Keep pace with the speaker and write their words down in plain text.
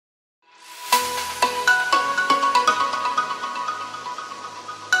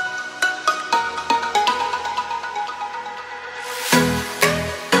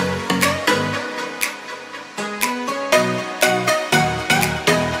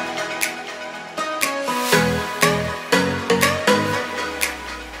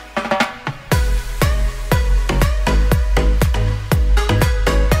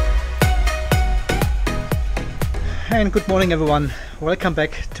and good morning everyone. Welcome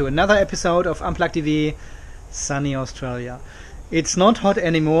back to another episode of Unplugged EV, sunny Australia. It's not hot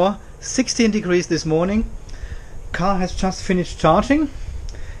anymore, 16 degrees this morning. Car has just finished charging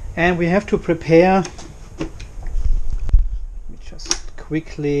and we have to prepare. Let me just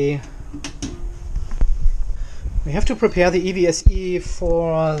quickly. We have to prepare the EVSE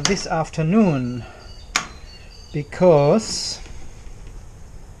for this afternoon because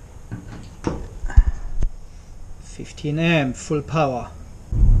 15 amp full power.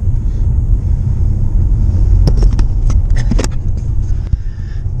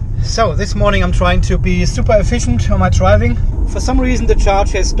 So this morning I'm trying to be super efficient on my driving. For some reason the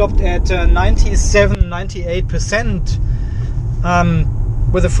charge has stopped at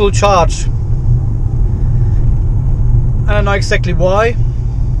 97-98% with a full charge. I don't know exactly why,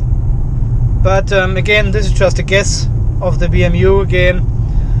 but again, this is just a guess of the BMU again,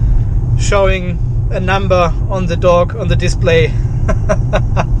 showing a number on the display.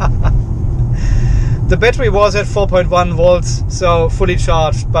 The battery was at 4.1 volts, so fully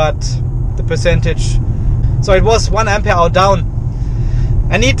charged, but the percentage, so it was 1 ampere hour down.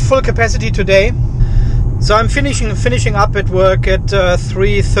 I need full capacity today, so I'm finishing up at work at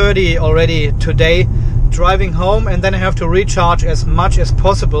 3:30 already today, driving home, and then I have to recharge as much as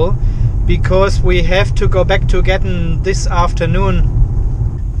possible because we have to go back to Gatton this afternoon.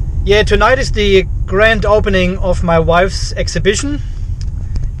 Yeah, tonight is the grand opening of my wife's exhibition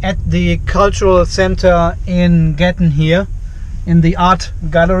at the cultural center in Gatton here, in the art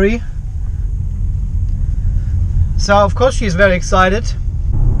gallery. So of course she's very excited,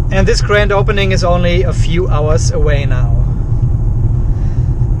 and this grand opening is only a few hours away now.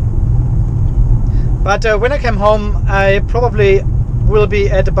 But when I come home I probably will be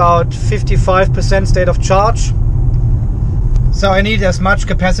at about 55% state of charge. So I need as much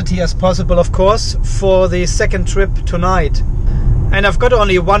capacity as possible, of course, for the second trip tonight. And I've got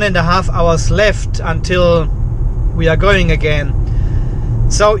only 1.5 hours left until we are going again.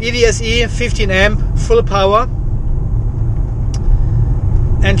 So EVSE 15 amp full power,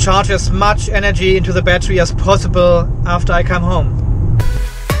 and charge as much energy into the battery as possible after I come home.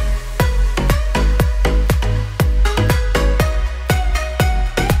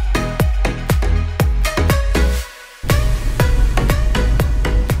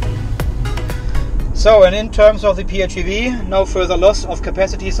 So, and in terms of the PHEV, no further loss of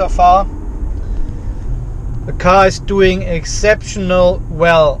capacity so far. The car is doing exceptional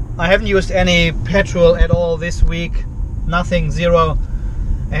well. I haven't used any petrol at all this week. Nothing, zero.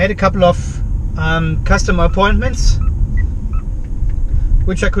 I had a couple of customer appointments,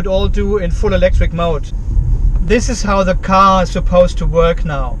 which I could all do in full electric mode. This is how the car is supposed to work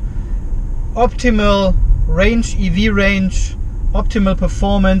now. Optimal range, EV range, optimal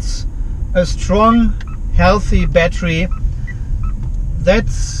performance, a strong, healthy battery.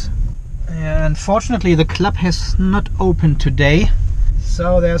 That's unfortunately the club has not opened today,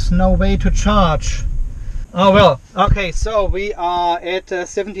 so there's no way to charge. Oh well, okay, so we are at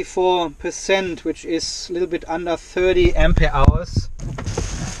 74%, which is a little bit under 30 ampere hours.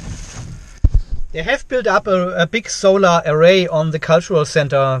 They have built up a big solar array on the cultural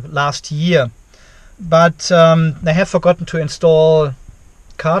center last year, but they have forgotten to install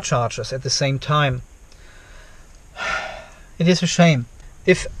car chargers at the same time. It is a shame.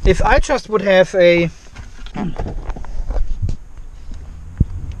 If I just would have a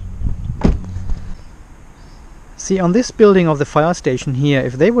see on this building of the fire station here,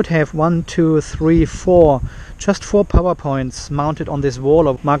 if they would have 1, 2, 3, 4, just 4 power points mounted on this wall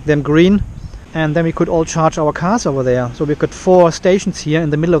or mark them green, and then we could all charge our cars over there. So we got 4 stations here in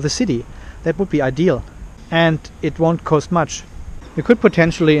the middle of the city. That would be ideal, and it won't cost much. You could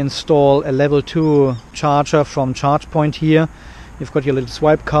potentially install a level 2 charger from ChargePoint here. You've got your little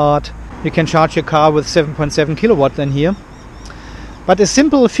swipe card. You can charge your car with 7.7 kilowatt then here. But a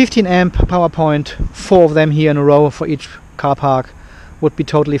simple 15 amp power point, 4 of them here in a row for each car park, would be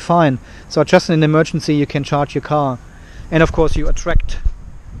totally fine. So just in an emergency you can charge your car. And of course you attract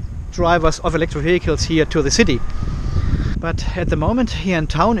drivers of electric vehicles here to the city. But at the moment here in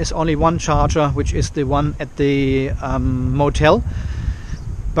town is only one charger, which is the one at the motel.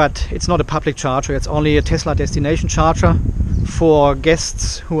 But it's not a public charger, it's only a Tesla destination charger for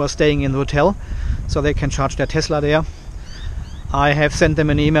guests who are staying in the hotel, so they can charge their Tesla there. I have sent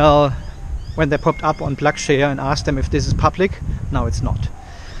them an email when they popped up on PlugShare and asked them if this is public. No, it's not.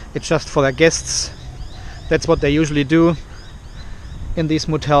 It's just for their guests. That's what they usually do in these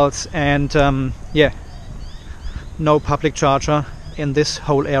motels, and yeah, no public charger in this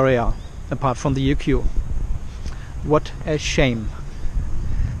whole area apart from the UQ. What a shame.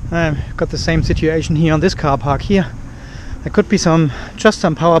 I've got the same situation here on this car park here. There could be just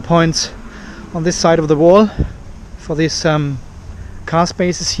some power points on this side of the wall for these car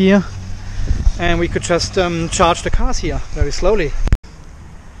spaces here, and we could just charge the cars here very slowly.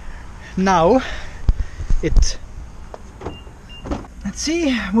 Now let's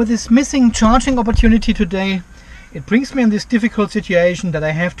see, with this missing charging opportunity today, it brings me in this difficult situation that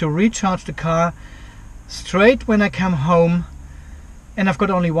I have to recharge the car straight when I come home, and I've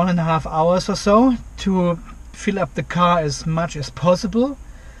got only 1.5 hours or so to fill up the car as much as possible.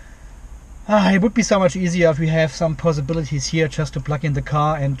 It would be so much easier if we have some possibilities here just to plug in the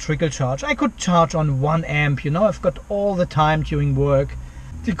car and trickle charge. I could charge on 1 amp, you know, I've got all the time during work.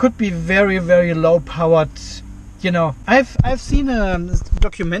 It could be very, very low powered, you know. I've seen a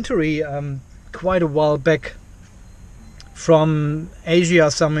documentary quite a while back from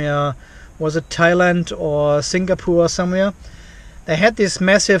Asia somewhere. Was it Thailand or Singapore or somewhere? They had this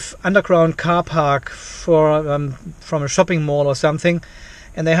massive underground car park from a shopping mall or something,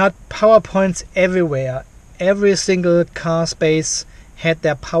 and they had power points everywhere. Every single car space had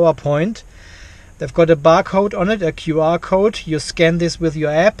their power point. They've got a barcode on it, a QR code. You scan this with your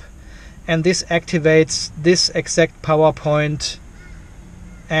app, and this activates this exact power point,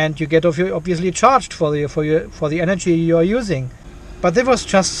 and you get obviously charged for the energy you are using. But it was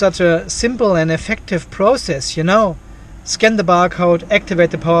just such a simple and effective process, you know. Scan the barcode,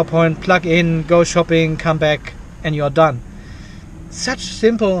 activate the power point, plug in, go shopping, come back, and you're done. Such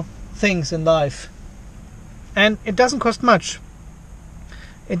simple things in life. And it doesn't cost much.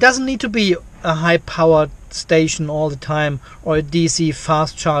 It doesn't need to be a high-powered station all the time or a DC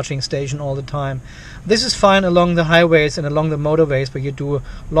fast charging station all the time. This is fine along the highways and along the motorways where you do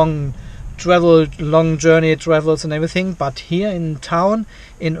long journey travels and everything, but here in town,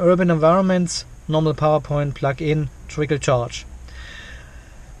 in urban environments, normal power point, plug in, trickle charge.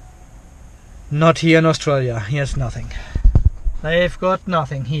 Not here in Australia. Here's nothing. They've got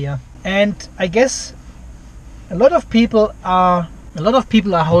nothing here. And I guess a lot of people are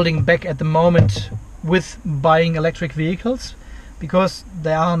holding back at the moment with buying electric vehicles because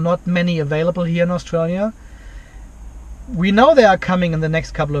there are not many available here in Australia. We know they are coming in the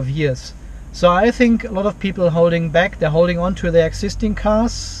next couple of years. So I think a lot of people are holding back. They're holding on to their existing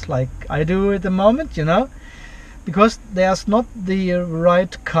cars, like I do at the moment, you know, because there's not the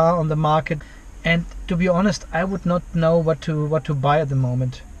right car on the market. And to be honest, I would not know what to buy at the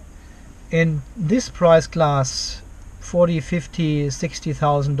moment. In this price class, $40,000, $50,000,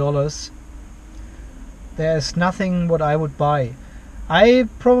 $60,000, there's nothing what I would buy. I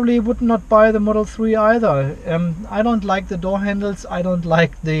probably would not buy the Model 3 either. I don't like the door handles. I don't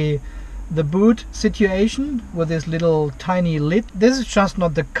like the boot situation with this little tiny lid. This is just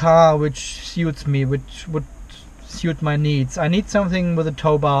not the car which suits me, which would suit my needs. I need something with a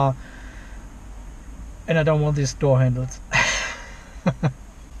tow bar, and I don't want these door handles.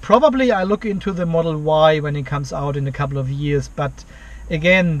 Probably I look into the Model Y when it comes out in a couple of years, but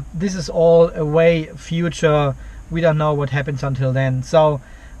again, this is all a way future. We don't know what happens until then. So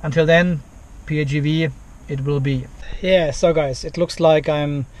until then, PHEV it will be. Yeah, so guys, it looks like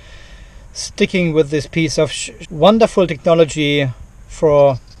I'm sticking with this piece of wonderful technology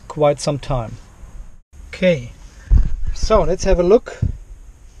for quite some time. Okay, so let's have a look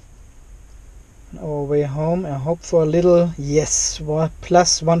on our way home. I hope for a little, yes,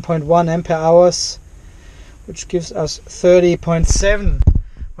 plus 1.1 ampere hours, which gives us 30.7.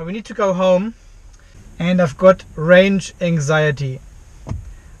 But we need to go home, and I've got range anxiety.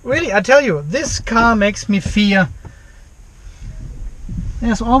 Really, I tell you, this car makes me fear.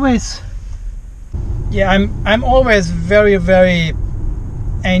 There's always, yeah, I'm always very, very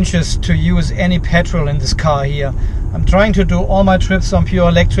anxious to use any petrol in this car here. I'm trying to do all my trips on pure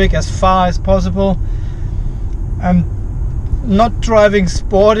electric as far as possible. I'm not driving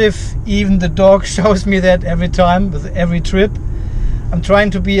sportive, even the dog shows me that every time with every trip. I'm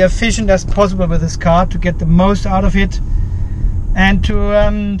trying to be efficient as possible with this car to get the most out of it and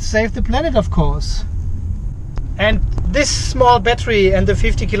to save the planet, of course. And this small battery and the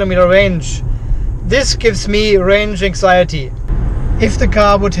 50-kilometer range, this gives me range anxiety. If the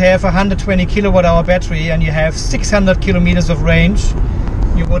car would have a 120 kilowatt hour battery and you have 600 kilometers of range,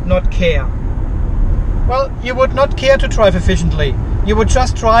 you would not care. Well, you would not care to drive efficiently. You would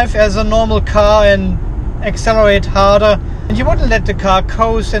just drive as a normal car and accelerate harder, and you wouldn't let the car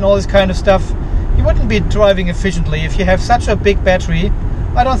coast and all this kind of stuff. You wouldn't be driving efficiently if you have such a big battery.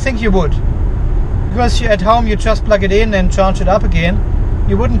 I don't think you would, because at home you just plug it in and charge it up again.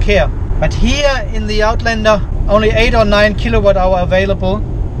 You wouldn't care. But here in the Outlander, only 8 or 9 kilowatt hour available.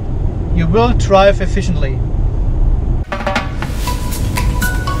 You will drive efficiently.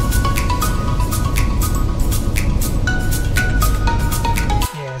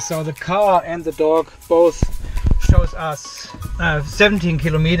 So the car and the dog both shows us 17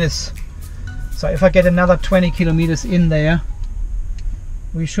 kilometers. So if I get another 20 kilometers in there,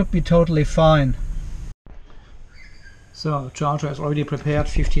 we should be totally fine. So the charger is already prepared,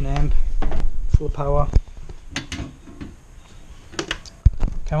 15 amp, full power.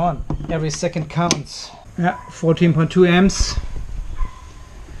 Come on, every second counts. Yeah, 14.2 amps.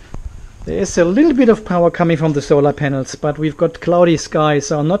 There is a little bit of power coming from the solar panels, but we've got cloudy skies,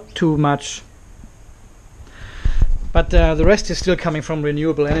 so not too much. But the rest is still coming from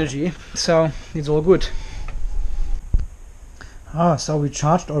renewable energy, so it's all good. So we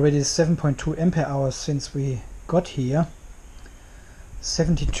charged already 7.2 ampere hours since we got here.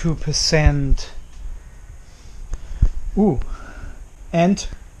 72%. Ooh, and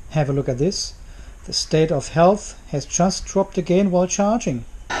have a look at this. The state of health has just dropped again while charging.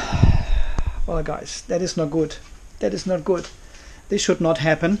 Well guys, that is not good. That is not good. This should not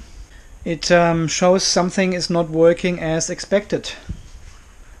happen. It shows something is not working as expected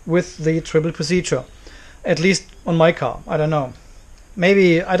with the triple procedure. At least on my car, I don't know.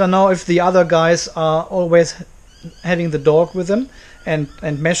 Maybe, I don't know if the other guys are always having the dog with them and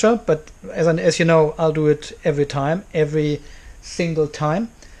measure, but as you know, I'll do it every time, every single time.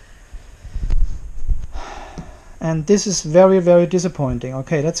 And this is very, very disappointing.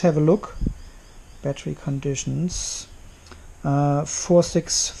 Okay, let's have a look. Battery conditions.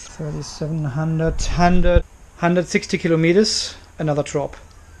 46, 37, 100, 160 kilometers. Another drop.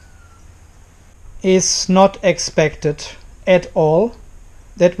 Is not expected at all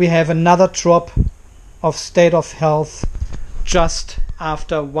that we have another drop of state of health just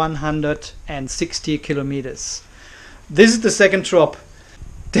after 160 kilometers. This is the second drop.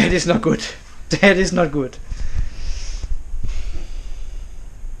 That is not good. That is not good.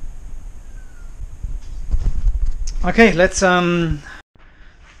 Okay, let's well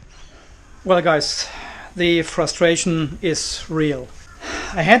guys, the frustration is real.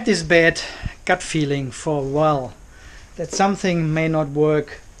 I had this bad gut feeling for a while that something may not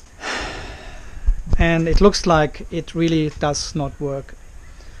work, and it looks like it really does not work,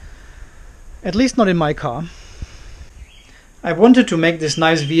 at least not in my car. I wanted to make this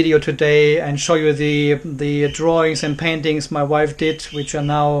nice video today and show you the drawings and paintings my wife did, which are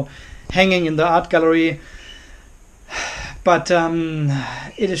now hanging in the art gallery. But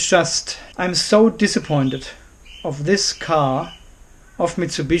it is just, I'm so disappointed of this car of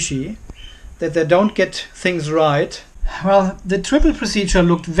Mitsubishi that they don't get things right. Well, the triple procedure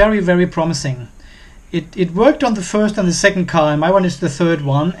looked very, very promising. It worked on the first and the second car, and my one is the third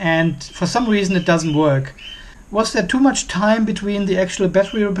one, and for some reason it doesn't work. Was there too much time between the actual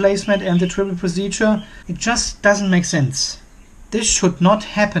battery replacement and the triple procedure? It just doesn't make sense. This should not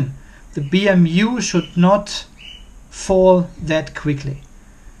happen. The BMU should not fall that quickly.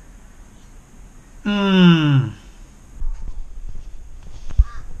 So,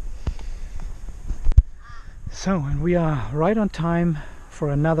 and we are right on time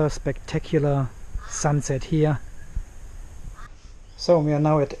for another spectacular sunset here. So we are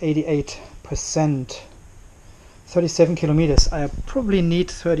now at 88%. 37 kilometers. I probably need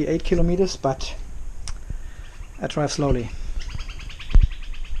 38 kilometers, but I drive slowly.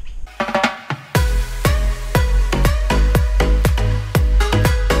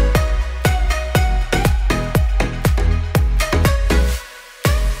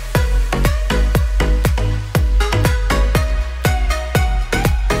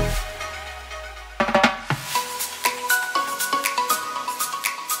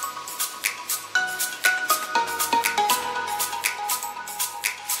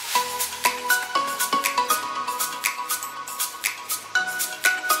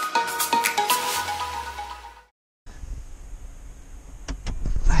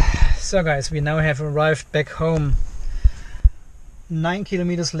 So guys, we now have arrived back home. 9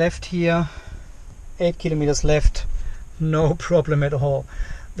 kilometers left here, 8 kilometers left, no problem at all.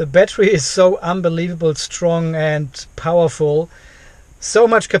 The battery is so unbelievable strong and powerful, so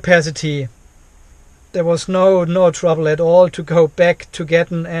much capacity. There was no trouble at all to go back to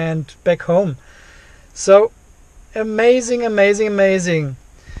Gatton and back home. So amazing, amazing, amazing.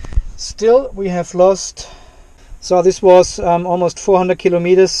 Still we have lost, so this was almost 400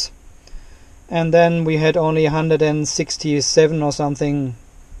 kilometers. And then we had only 167 or something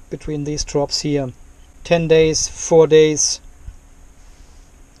between these drops here. 10 days, 4 days.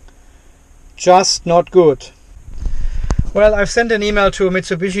 Just not good. Well, I've sent an email to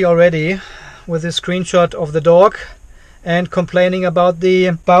Mitsubishi already with a screenshot of the dog and complaining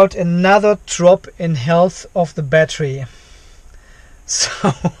about another drop in health of the battery.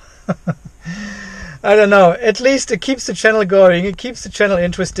 So I don't know. At least it keeps the channel going. It keeps the channel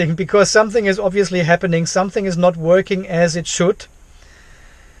interesting because something is obviously happening. Something is not working as it should.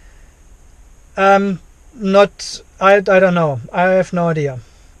 I don't know. I have no idea.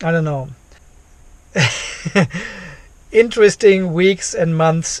 I don't know. Interesting weeks and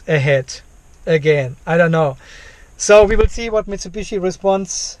months ahead. Again, I don't know. So we will see what Mitsubishi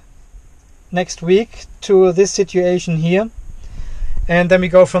responds next week to this situation here, and then we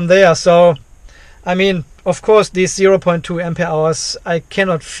go from there. So I mean, of course, these 0.2 ampere hours, I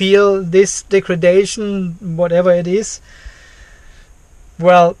cannot feel this degradation, whatever it is.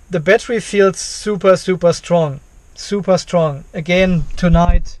 Well, the battery feels super strong, super strong. Again,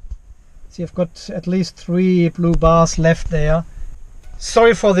 tonight, see, I've got at least 3 blue bars left there.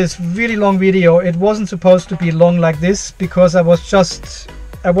 Sorry for this really long video. It wasn't supposed to be long like this because I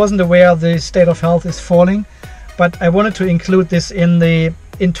wasn't aware the state of health is falling, but I wanted to include this in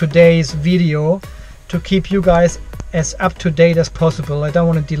today's video to keep you guys as up to date as possible. I don't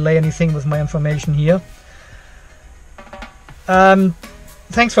want to delay anything with my information here.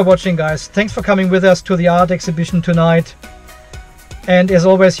 Thanks for watching, guys. Thanks for coming with us to the art exhibition tonight. And as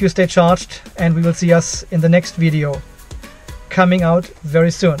always, you stay charged, and we will see us in the next video coming out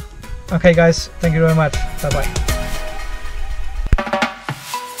very soon. Okay, guys, thank you very much. Bye bye.